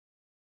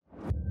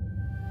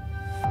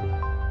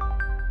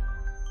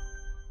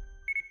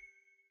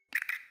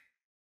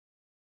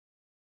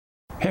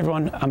Hey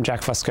everyone, I'm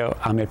Jack Fusco.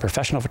 I'm a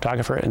professional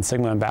photographer and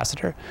Sigma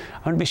ambassador.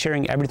 I'm going to be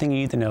sharing everything you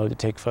need to know to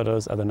take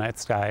photos of the night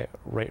sky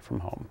right from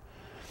home.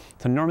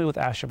 So normally with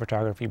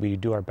astrophotography, we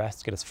do our best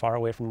to get as far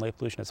away from light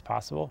pollution as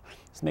possible.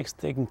 This makes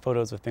taking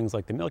photos of things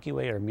like the Milky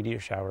Way or meteor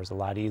showers a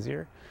lot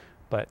easier.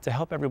 But to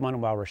help everyone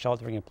while we're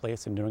sheltering in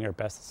place and doing our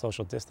best to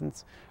social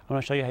distance, I'm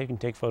going to show you how you can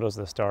take photos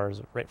of the stars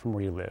right from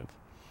where you live.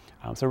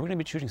 So we're going to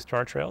be shooting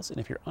star trails, and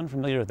if you're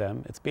unfamiliar with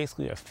them, it's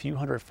basically a few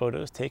hundred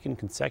photos taken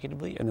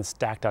consecutively and then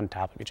stacked on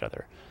top of each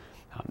other.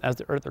 As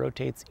the Earth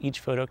rotates, each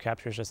photo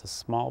captures just a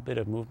small bit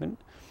of movement,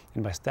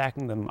 and by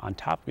stacking them on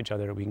top of each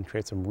other, we can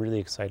create some really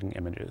exciting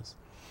images.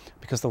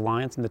 Because the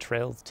lines and the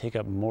trails take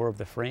up more of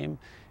the frame,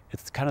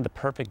 it's kind of the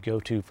perfect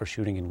go-to for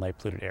shooting in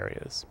light-polluted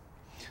areas.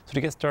 So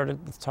to get started,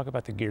 let's talk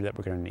about the gear that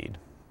we're going to need.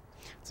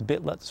 It's a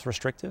bit less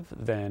restrictive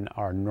than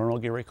our normal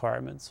gear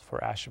requirements for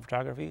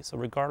astrophotography, so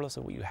regardless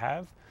of what you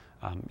have,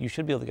 you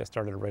should be able to get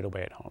started right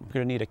away at home. You're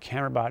going to need a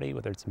camera body,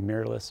 whether it's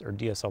mirrorless or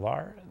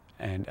DSLR,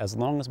 and as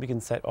long as we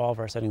can set all of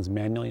our settings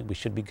manually, we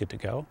should be good to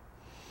go.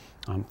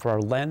 For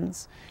our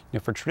lens,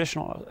 for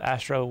traditional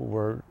astro,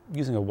 we're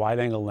using a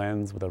wide-angle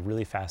lens with a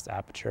really fast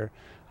aperture,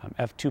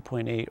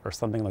 f2.8 or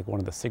something like one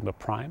of the Sigma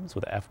primes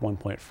with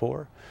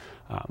f1.4.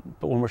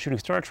 But when we're shooting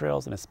star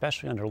trails, and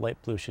especially under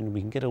light pollution, we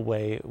can get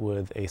away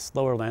with a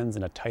slower lens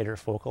and a tighter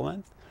focal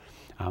length.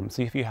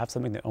 So if you have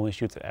something that only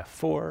shoots at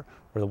f4,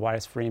 where the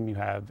widest frame you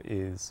have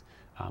is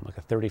like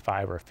a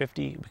 35 or a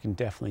 50, we can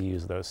definitely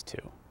use those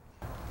too.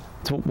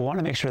 So we'll want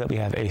to make sure that we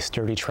have a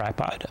sturdy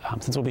tripod.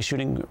 Since we'll be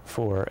shooting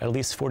for at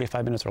least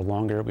 45 minutes or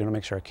longer, we want to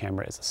make sure our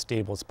camera is as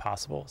stable as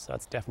possible, so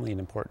that's definitely an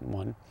important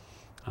one.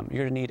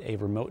 You're going to need a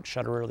remote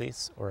shutter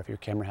release, or if your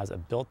camera has a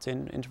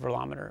built-in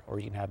intervalometer, or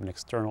you can have an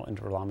external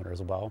intervalometer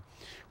as well.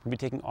 We'll be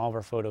taking all of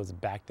our photos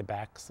back to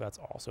back, so that's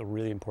also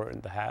really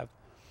important to have.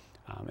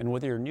 And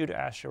whether you're new to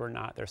astro or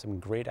not, there's some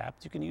great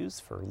apps you can use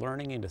for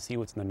learning and to see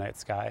what's in the night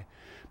sky.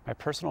 My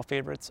personal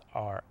favorites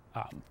are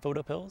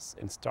PhotoPills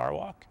and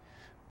Starwalk.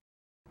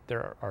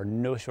 There are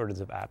no shortage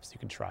of apps you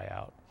can try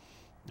out.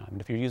 And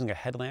if you're using a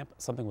headlamp,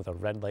 something with a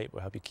red light will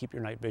help you keep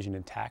your night vision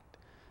intact.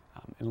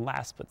 And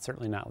last but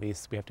certainly not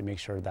least, we have to make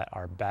sure that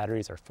our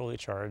batteries are fully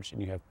charged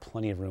and you have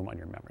plenty of room on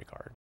your memory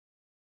card.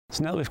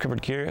 So now that we've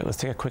covered gear, let's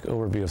take a quick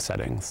overview of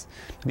settings.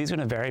 These are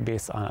going to vary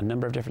based on a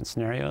number of different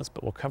scenarios,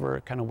 but we'll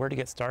cover kind of where to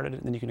get started,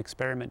 and then you can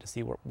experiment to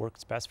see what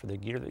works best for the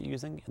gear that you're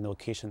using and the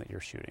location that you're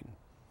shooting.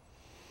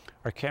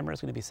 Our camera is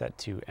going to be set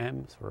to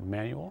M, so we're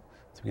manual,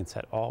 so we can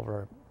set all of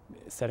our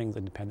settings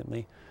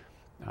independently.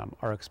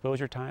 Our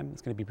exposure time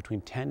is going to be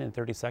between 10 and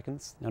 30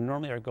 seconds. Now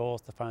normally our goal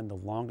is to find the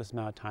longest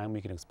amount of time we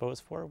can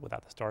expose for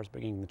without the stars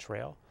beginning the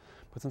trail.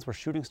 But since we're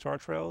shooting star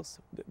trails,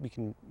 we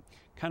can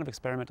kind of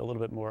experiment a little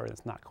bit more.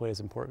 It's not quite as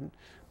important,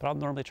 but I'll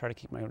normally try to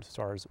keep my own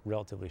stars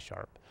relatively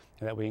sharp.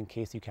 And that way, in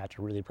case you catch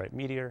a really bright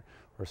meteor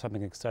or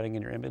something exciting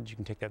in your image, you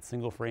can take that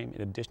single frame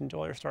in addition to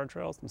all your star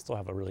trails and still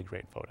have a really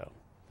great photo.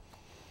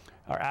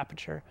 Our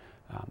aperture,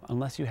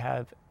 unless you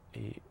have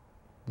a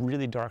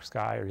really dark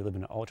sky or you live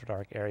in an ultra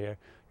dark area,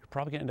 you're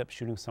probably gonna end up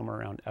shooting somewhere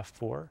around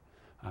f4.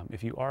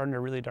 If you are under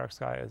really dark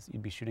skies,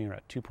 you'd be shooting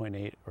around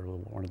 2.8 or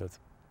one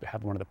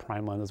of the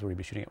prime lenses where you'd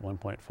be shooting at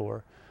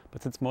 1.4.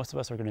 But since most of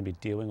us are going to be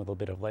dealing with a little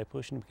bit of light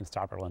pollution, we can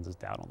stop our lenses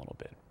down a little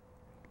bit.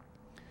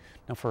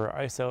 Now for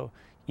our ISO,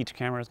 each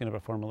camera is going to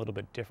perform a little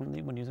bit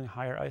differently when using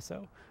higher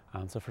ISO.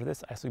 So for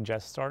this, I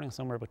suggest starting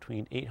somewhere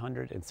between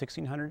 800 and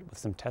 1600 with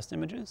some test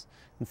images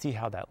and see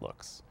how that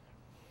looks.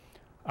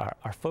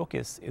 Our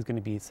focus is going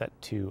to be set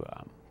to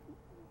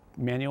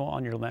manual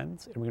on your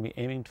lens, and we're going to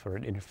be aiming for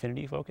an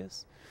infinity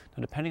focus.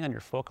 Now depending on your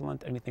focal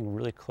length, anything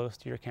really close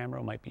to your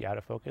camera might be out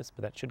of focus,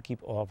 but that should keep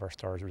all of our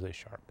stars really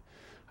sharp.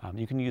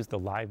 You can use the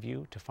live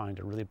view to find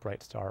a really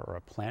bright star or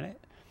a planet,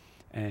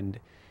 and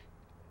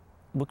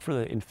look for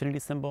the infinity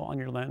symbol on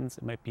your lens.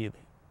 It might be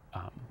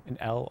an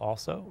L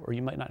also, or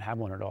you might not have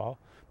one at all,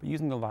 but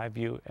using the live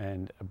view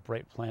and a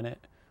bright planet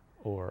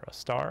or a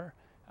star,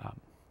 you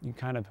can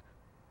kind of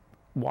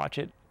watch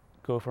it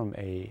go from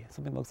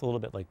something that looks a little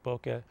bit like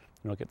bokeh,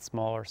 and it'll get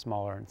smaller,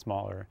 smaller, and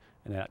smaller,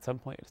 and then at some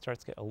point it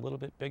starts to get a little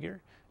bit bigger.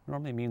 It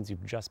normally means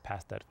you've just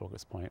passed that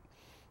focus point.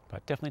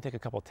 But definitely take a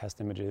couple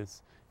test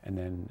images and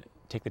then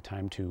take the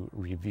time to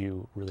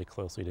review really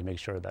closely to make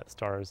sure that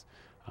stars,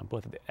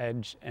 both at the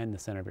edge and the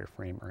center of your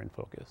frame, are in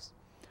focus.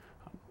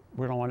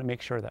 We're going to want to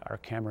make sure that our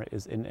camera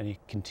is in any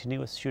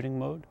continuous shooting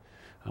mode,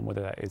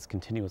 whether that is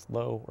continuous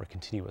low or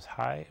continuous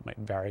high. It might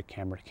vary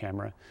camera to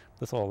camera.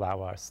 This will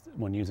allow us,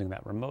 when using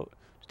that remote,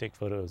 to take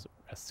photos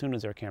as soon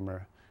as our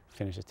camera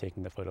finishes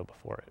taking the photo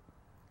before it.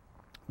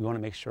 We want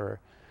to make sure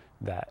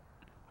that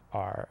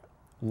our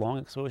long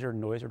exposure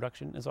noise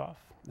reduction is off.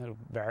 It'll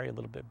vary a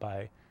little bit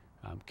by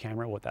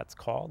camera what that's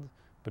called,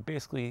 but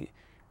basically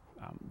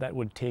that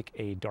would take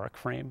a dark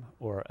frame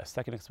or a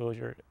second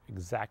exposure,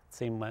 exact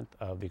same length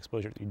of the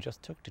exposure that you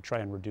just took, to try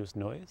and reduce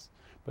noise.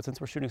 But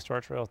since we're shooting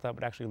star trails, that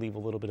would actually leave a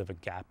little bit of a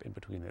gap in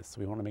between this, so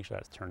we want to make sure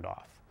that's turned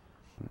off.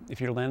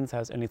 If your lens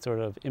has any sort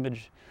of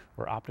image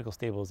or optical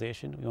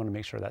stabilization, we want to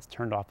make sure that's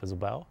turned off as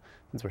well.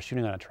 Since we're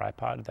shooting on a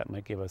tripod, that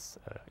might give us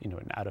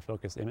an out of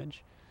focus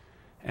image.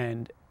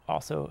 And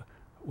also,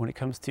 when it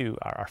comes to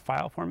our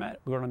file format,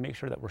 we want to make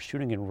sure that we're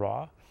shooting in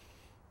RAW.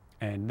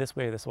 And this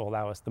way, this will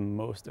allow us the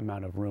most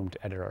amount of room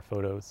to edit our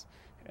photos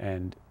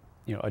and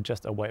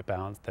adjust a white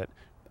balance that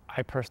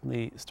I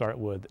personally start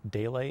with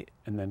daylight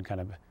and then kind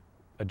of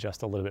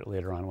adjust a little bit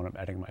later on when I'm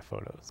editing my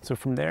photos. So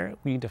from there,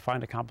 we need to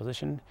find a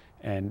composition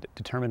and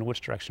determine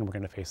which direction we're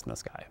going to face in the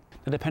sky.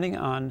 Now, depending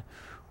on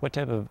what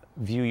type of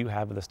view you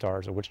have of the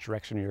stars or which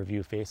direction your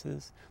view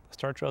faces, the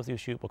star trails you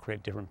shoot will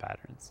create different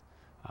patterns.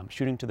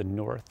 Shooting to the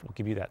north will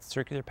give you that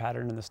circular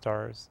pattern in the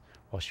stars,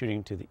 while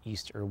shooting to the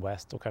east or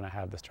west will kind of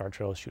have the star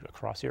trails shoot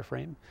across your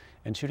frame,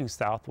 and shooting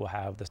south will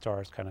have the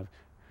stars kind of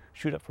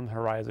shoot up from the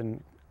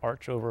horizon,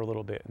 arch over a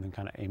little bit, and then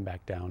kind of aim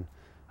back down.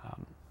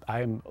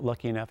 I'm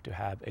lucky enough to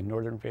have a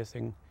northern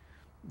facing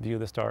view of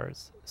the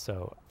stars,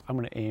 so I'm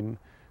going to aim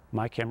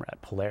my camera at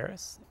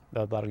Polaris.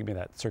 That'll give me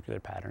that circular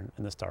pattern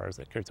in the stars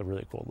that creates a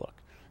really cool look.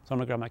 So I'm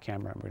going to grab my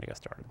camera and we're going to get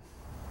started.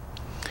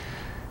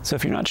 So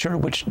if you're not sure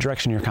which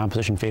direction your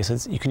composition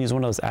faces, you can use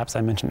one of those apps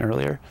I mentioned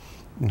earlier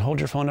and hold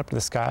your phone up to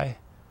the sky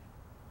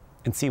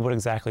and see what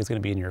exactly is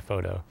going to be in your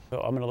photo. So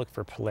I'm going to look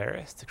for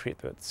Polaris to create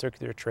the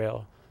circular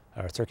trail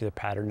or circular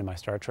pattern in my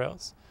star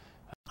trails.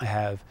 I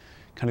have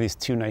kind of these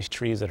two nice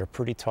trees that are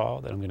pretty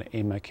tall that I'm going to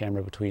aim my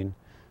camera between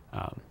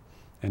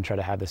and try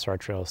to have the star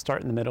trails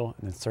start in the middle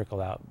and then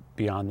circle out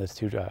beyond those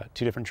two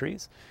different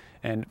trees.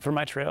 And for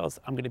my trails,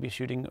 I'm going to be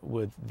shooting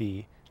with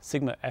the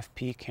Sigma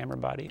FP camera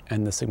body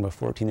and the Sigma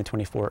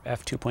 14-24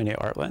 f2.8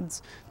 art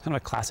lens. It's kind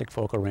of a classic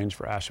focal range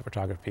for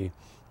astrophotography.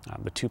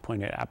 The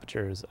 2.8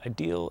 aperture is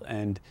ideal,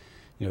 and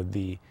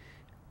the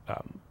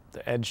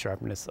edge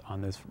sharpness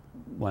on this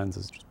lens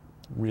is just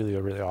really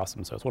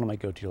awesome. So it's one of my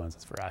go-to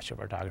lenses for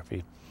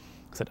astrophotography.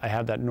 So I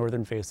have that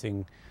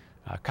northern-facing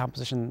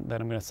composition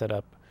that I'm going to set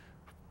up.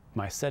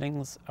 My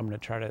settings, I'm going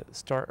to try to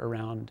start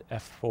around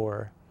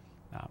f4.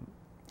 I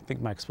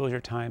think my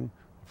exposure time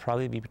will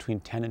probably be between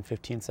 10 and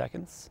 15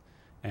 seconds.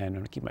 And I'm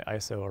going to keep my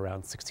ISO around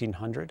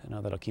 1600. I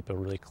know that'll keep a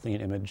really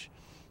clean image.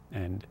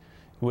 And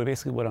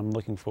basically what I'm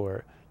looking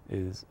for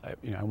is,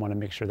 I want to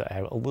make sure that I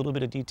have a little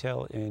bit of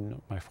detail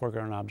in my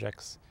foreground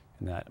objects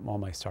and that all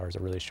my stars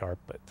are really sharp,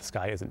 but the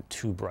sky isn't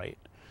too bright.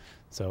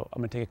 So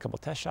I'm going to take a couple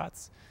test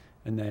shots.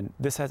 And then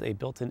this has a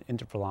built-in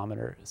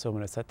intervalometer, so I'm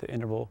going to set the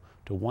interval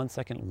to 1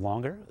 second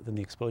longer than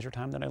the exposure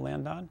time that I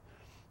land on.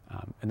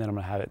 And then I'm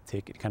going to have it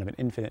take kind of an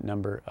infinite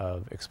number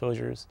of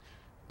exposures.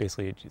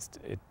 Basically,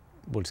 it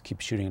will just keep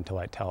shooting until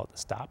I tell it to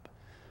stop.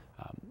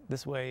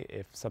 This way,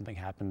 if something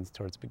happens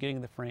towards the beginning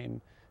of the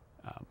frame,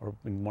 or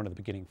in one of the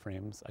beginning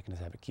frames, I can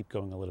just have it keep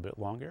going a little bit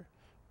longer.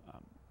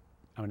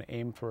 I'm going to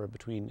aim for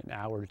between an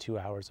hour to 2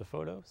 hours of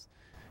photos.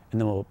 And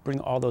then we'll bring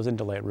all those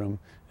into Lightroom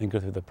and go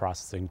through the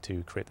processing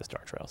to create the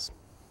star trails.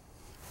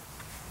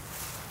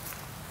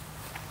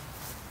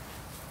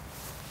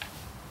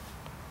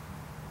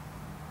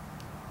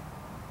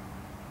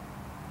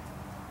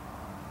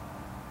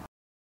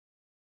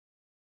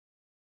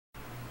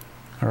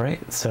 All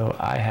right, so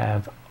I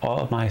have all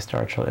of my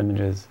star trail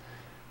images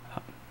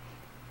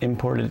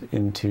imported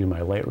into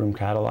my Lightroom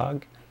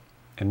catalog.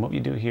 And what we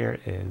do here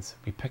is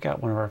we pick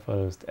out one of our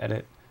photos to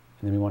edit,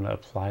 and then we want to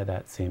apply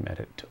that same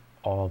edit to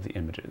all of the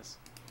images.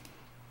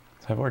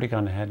 So I've already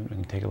gone ahead and we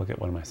can take a look at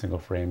one of my single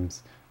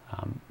frames.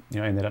 I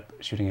ended up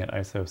shooting at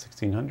ISO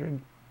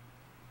 1600,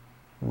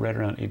 right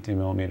around 18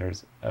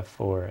 millimeters,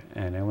 f4,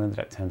 and I landed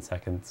at 10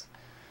 seconds.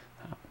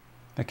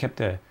 I kept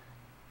the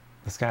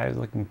sky is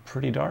looking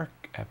pretty dark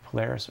at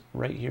Polaris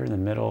right here in the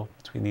middle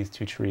between these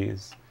two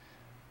trees.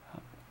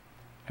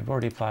 I've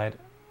already applied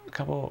a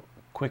couple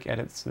quick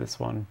edits to this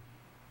one,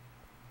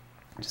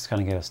 just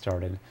kind of get us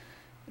started,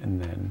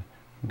 and then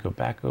go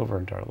back over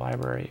into our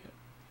library,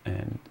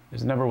 and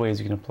there's a number of ways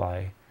you can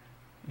apply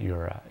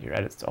your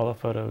edits to all the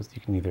photos.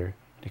 You can either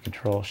do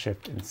Control,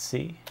 Shift, and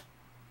C,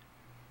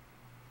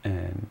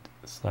 and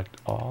select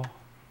all,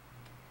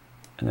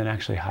 and then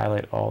actually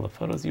highlight all the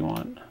photos you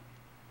want,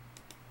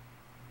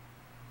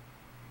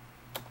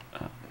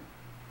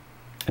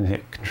 and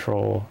hit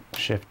Control,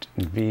 Shift,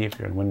 and V if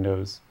you're in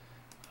Windows.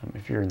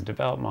 If you're in the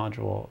Develop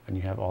module and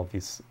you have all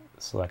these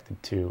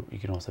selected too, you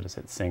can also just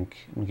hit Sync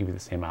and it'll give you the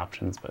same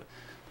options, but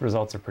the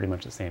results are pretty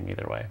much the same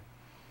either way.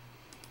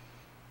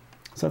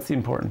 So that's the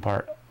important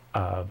part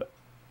of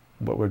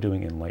what we're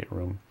doing in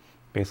Lightroom.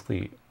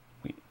 Basically,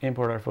 we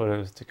import our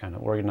photos to kind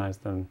of organize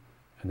them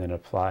and then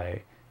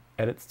apply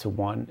edits to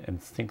one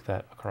and sync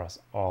that across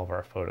all of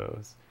our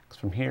photos. Because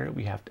from here,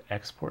 we have to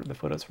export the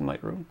photos from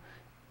Lightroom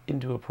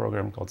into a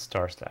program called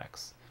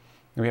Starstacks.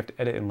 And we have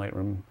to edit in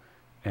Lightroom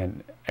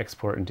and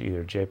export into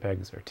either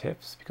JPEGs or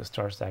TIFFs because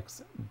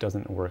Starstacks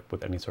doesn't work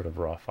with any sort of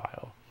raw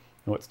file.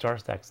 And what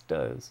Starstacks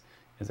does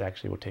is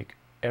actually we'll take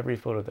every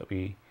photo that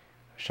we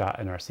shot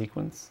in our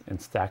sequence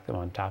and stack them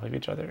on top of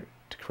each other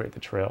to create the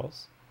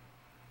trails.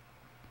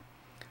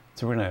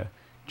 So we're going to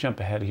jump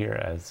ahead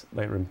here as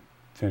Lightroom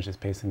finishes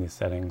pasting these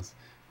settings,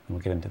 and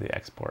we'll get into the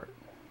export.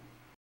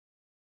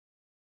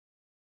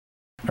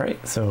 All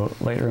right, so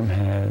Lightroom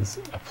has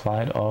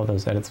applied all of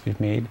those edits we've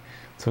made.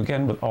 So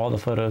again, with all the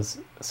photos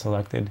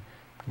selected,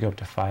 go up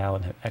to File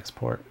and hit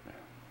Export.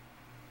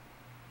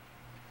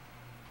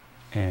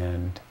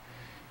 And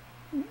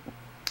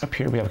up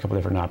here we have a couple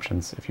different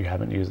options. If you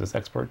haven't used this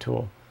export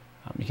tool,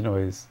 you can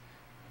always,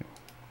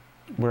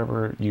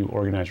 wherever you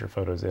organize your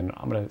photos in,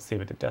 I'm going to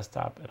save it to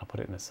desktop and I'll put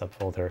it in a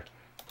subfolder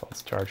called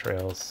Star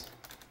Trails.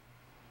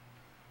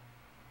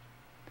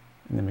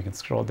 And then we can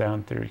scroll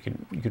down through.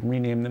 You can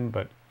rename them,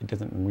 but it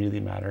doesn't really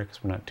matter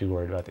because we're not too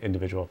worried about the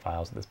individual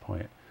files at this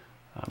point.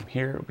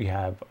 Here we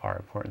have our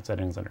important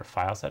settings under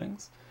File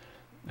Settings.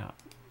 We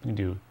can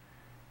do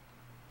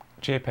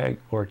JPEG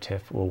or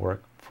TIFF will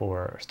work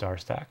for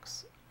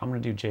Starstacks. I'm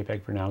going to do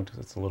JPEG for now because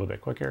it's a little bit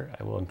quicker.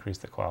 I will increase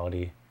the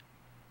quality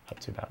up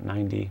to about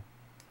 90.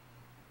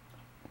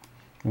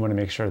 We want to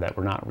make sure that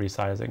we're not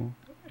resizing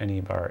any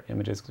of our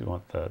images because we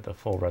want the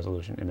full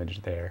resolution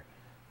image there.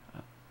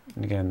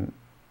 And again,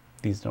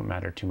 these don't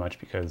matter too much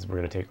because we're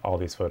going to take all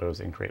these photos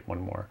and create one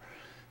more.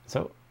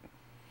 So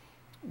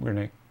we're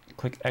going to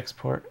click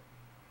Export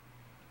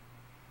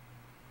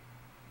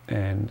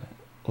and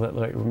let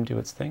Lightroom do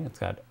its thing. It's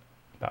got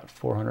about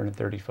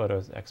 430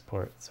 photos to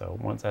export. So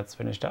once that's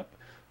finished up,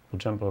 we'll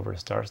jump over to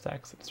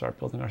Starstacks and start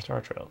building our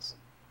star trails.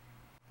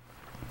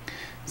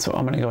 So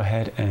I'm going to go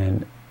ahead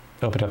and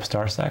open up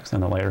Starstacks,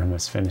 and the Lightroom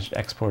has finished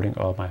exporting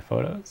all of my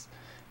photos.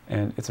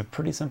 And it's a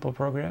pretty simple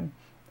program.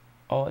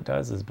 All it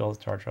does is build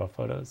star trail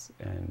photos,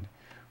 and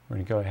we're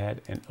going to go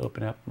ahead and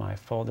open up my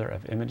folder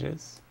of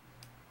images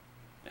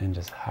and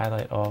just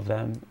highlight all of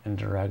them and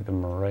drag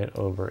them right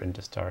over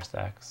into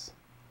Starstacks.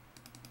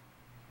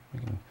 We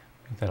can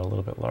make that a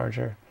little bit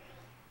larger.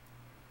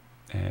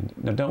 And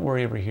now don't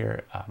worry over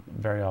here,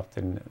 very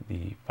often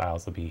the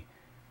files will be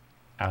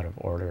out of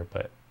order,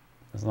 but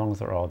as long as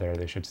they're all there,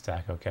 they should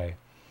stack okay.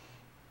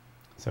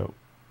 So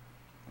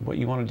what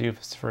you want to do if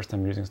it's the first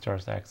time using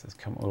Starstacks is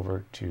come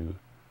over to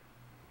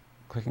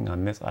clicking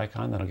on this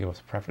icon. That'll give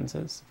us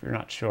preferences. If you're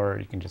not sure,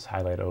 you can just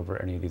highlight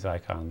over any of these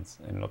icons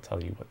and it'll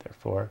tell you what they're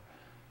for.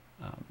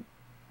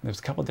 There's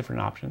a couple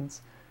different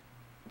options.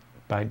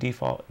 By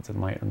default, it's in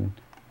Lightroom.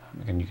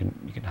 Again, you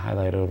can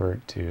highlight over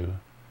to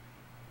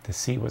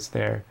see what's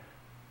there.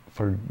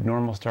 For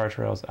normal star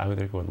trails, I would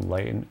either go with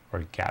lighten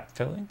or gap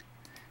filling.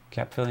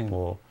 Gap filling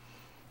will,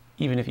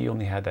 even if you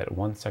only had that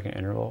 1 second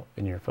interval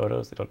in your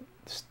photos, it'll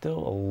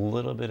still a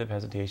little bit of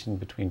hesitation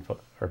between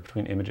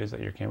images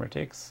that your camera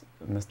takes,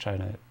 and this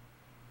China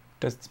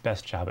does its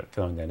best job at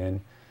filling that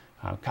in.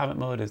 Comment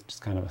mode is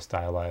just kind of a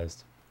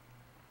stylized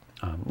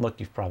look.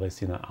 You've probably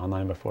seen that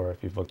online before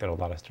if you've looked at a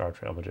lot of star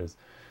trail images,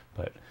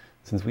 but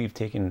since we've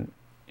taken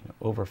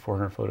over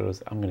 400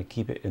 photos, I'm going to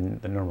keep it in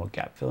the normal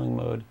gap filling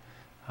mode.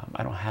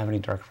 I don't have any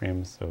dark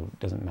frames, so it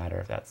doesn't matter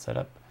if that's set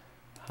up.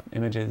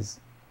 Images,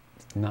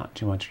 not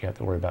too much you have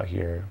to worry about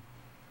here.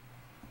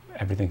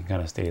 Everything can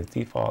kind of stay as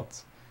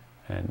defaults,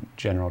 and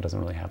general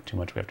doesn't really have too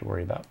much we have to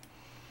worry about.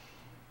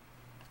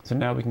 So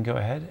now we can go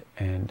ahead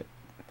and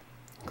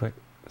click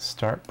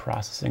Start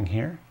Processing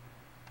here,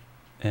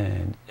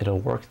 and it'll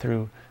work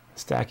through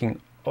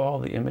stacking all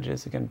the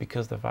images. Again,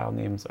 because the file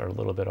names are a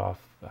little bit off,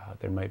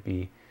 there might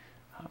be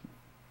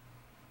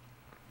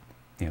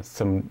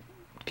some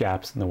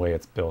gaps in the way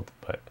it's built,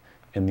 but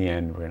in the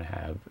end, we're going to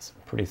have some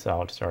pretty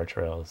solid star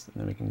trails, and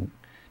then we can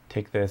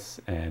take this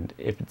and,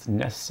 if it's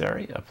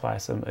necessary, apply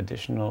some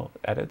additional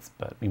edits,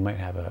 but we might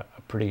have a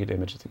pretty good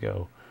image to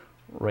go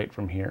right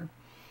from here.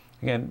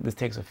 Again, this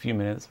takes a few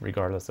minutes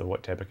regardless of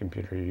what type of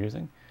computer you're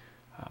using.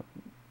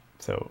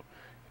 So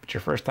if it's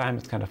your first time,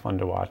 it's kind of fun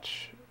to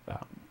watch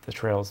the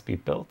trails be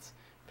built.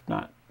 If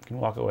not, you can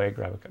walk away,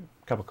 grab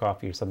a cup of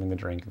coffee or something to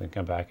drink, and then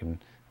come back and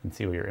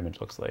see what your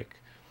image looks like.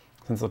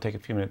 Since it'll take a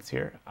few minutes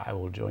here, I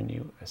will join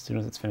you as soon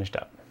as it's finished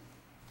up.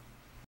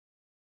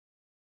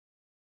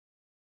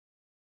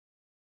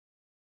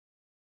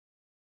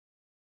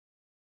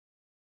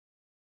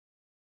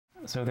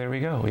 So there we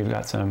go. We've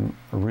got some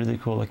really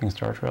cool looking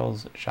star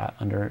trails shot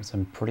under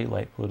some pretty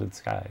light polluted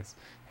skies.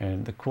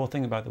 And the cool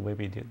thing about the way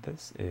we did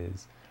this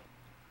is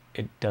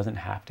it doesn't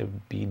have to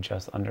be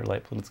just under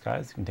light polluted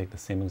skies. You can take the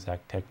same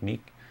exact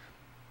technique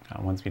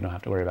once we don't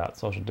have to worry about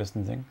social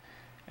distancing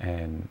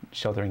and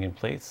sheltering in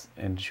place,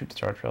 and shoot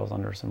star trails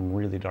under some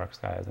really dark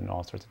skies in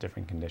all sorts of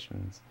different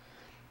conditions.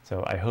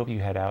 So I hope you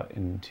head out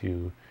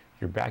into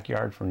your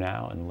backyard for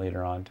now and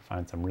later on to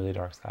find some really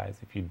dark skies.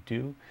 If you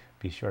do,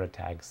 be sure to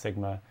tag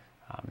Sigma,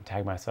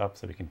 tag myself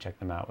so we can check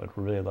them out. I'd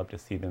really love to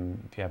see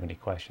them. If you have any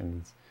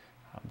questions,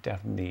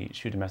 definitely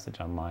shoot a message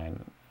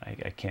online.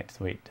 I can't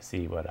wait to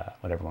see what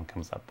everyone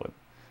comes up with.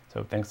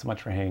 So thanks so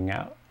much for hanging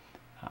out.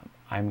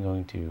 I'm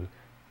going to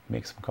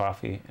make some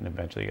coffee and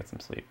eventually get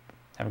some sleep.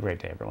 Have a great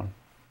day, everyone.